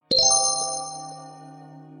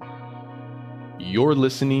You're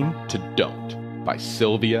listening to Don't by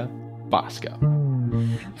Sylvia Bosco.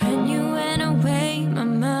 When you went away, my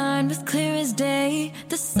mind was clear as day.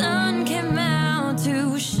 The sun came out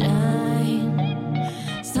to shine.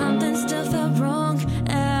 Something still felt wrong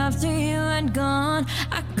after you had gone.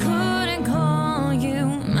 I couldn't call you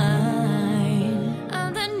mine.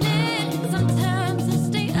 And I need sometimes to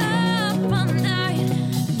stay up all night,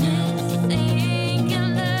 missing your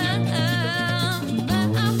love.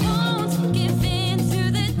 But I won't give in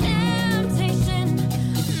to the temptation.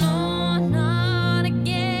 No, not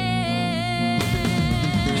again.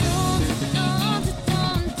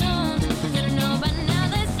 Don't. You know by now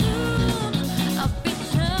that soon I'll be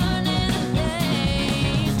turning the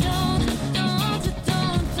page. Don't. No,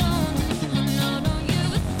 you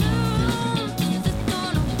assume this is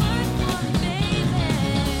gonna work for me,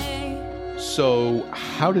 baby. So,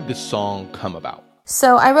 how did this song come about?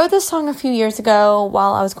 So I wrote this song a few years ago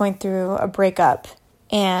while I was going through a breakup.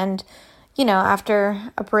 And, after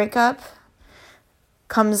a breakup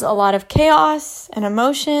comes a lot of chaos and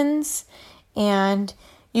emotions. And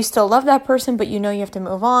you still love that person, but you know you have to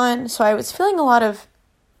move on. So I was feeling a lot of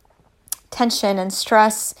tension and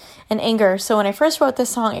stress and anger. So when I first wrote this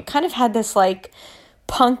song, it kind of had this like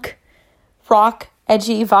punk rock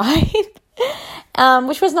edgy vibe,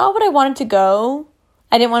 which was not what I wanted to go.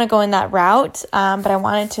 I didn't want to go in that route, but I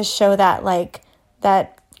wanted to show that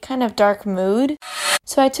that kind of dark mood.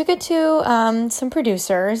 So I took it to some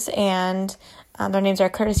producers, and their names are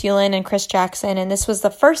Curtis Yulin and Chris Jackson, and this was the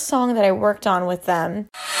first song that I worked on with them.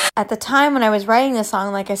 At the time when I was writing this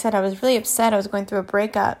song, like I said, I was really upset. I was going through a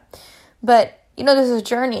breakup. But, there's a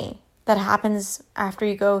journey that happens after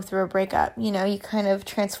you go through a breakup. You kind of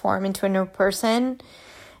transform into a new person.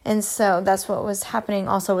 And so that's what was happening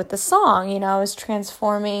also with the song. I was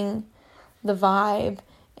transforming the vibe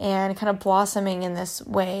and kind of blossoming in this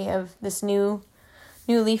way of this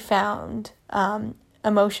newly found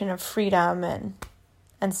emotion of freedom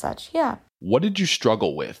and such. Yeah. What did you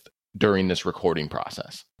struggle with during this recording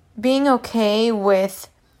process? Being okay with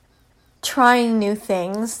trying new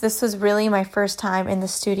things. This was really my first time in the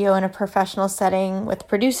studio in a professional setting with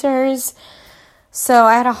producers. So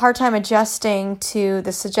I had a hard time adjusting to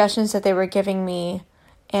the suggestions that they were giving me,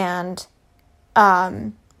 and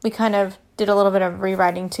we kind of did a little bit of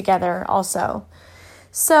rewriting together also.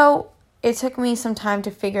 So it took me some time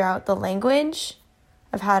to figure out the language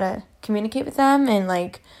of how to communicate with them, and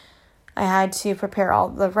I had to prepare all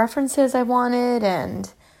the references I wanted,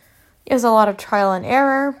 and it was a lot of trial and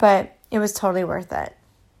error, but it was totally worth it.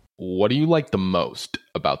 What do you like the most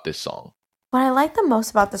about this song? What I like the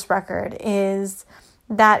most about this record is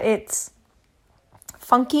that it's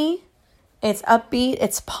funky, it's upbeat,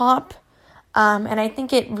 it's pop, and I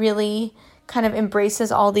think it really kind of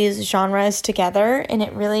embraces all these genres together, and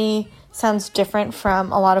it really sounds different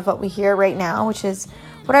from a lot of what we hear right now, which is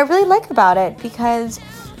what I really like about it, because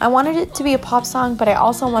I wanted it to be a pop song, but I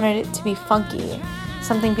also wanted it to be funky,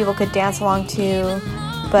 something people could dance along to,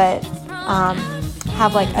 but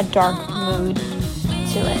have a dark mood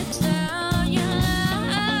to it.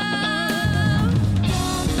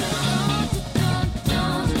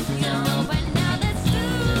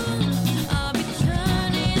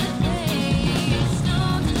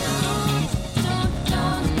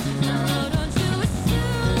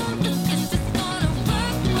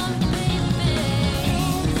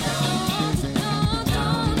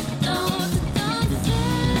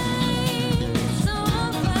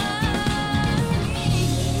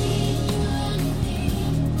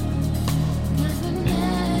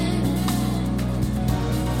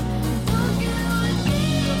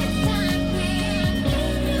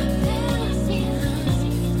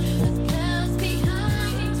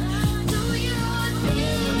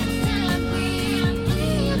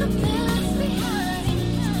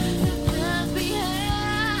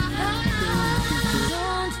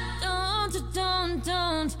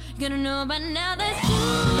 Gonna know by now that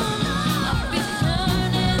I'll be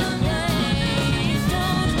turning away. Don't you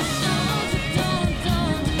assume it's gonna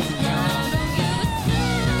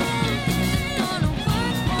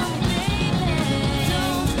work for me, baby.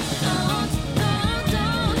 Don't say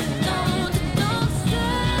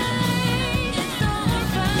it's alright.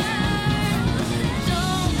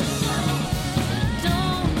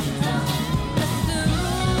 Don't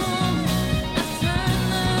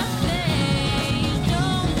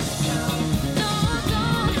assume I turn the page.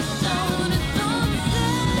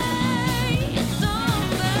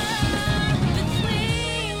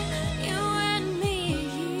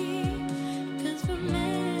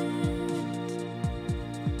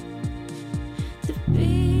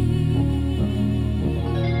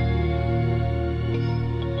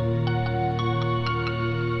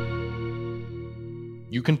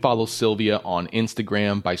 You can follow Sylvia on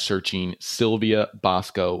Instagram by searching Sylvia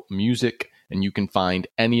Bosco Music, and you can find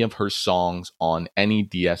any of her songs on any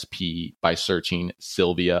DSP by searching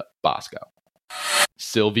Sylvia Bosco.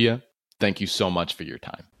 Sylvia, thank you so much for your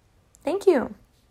time. Thank you.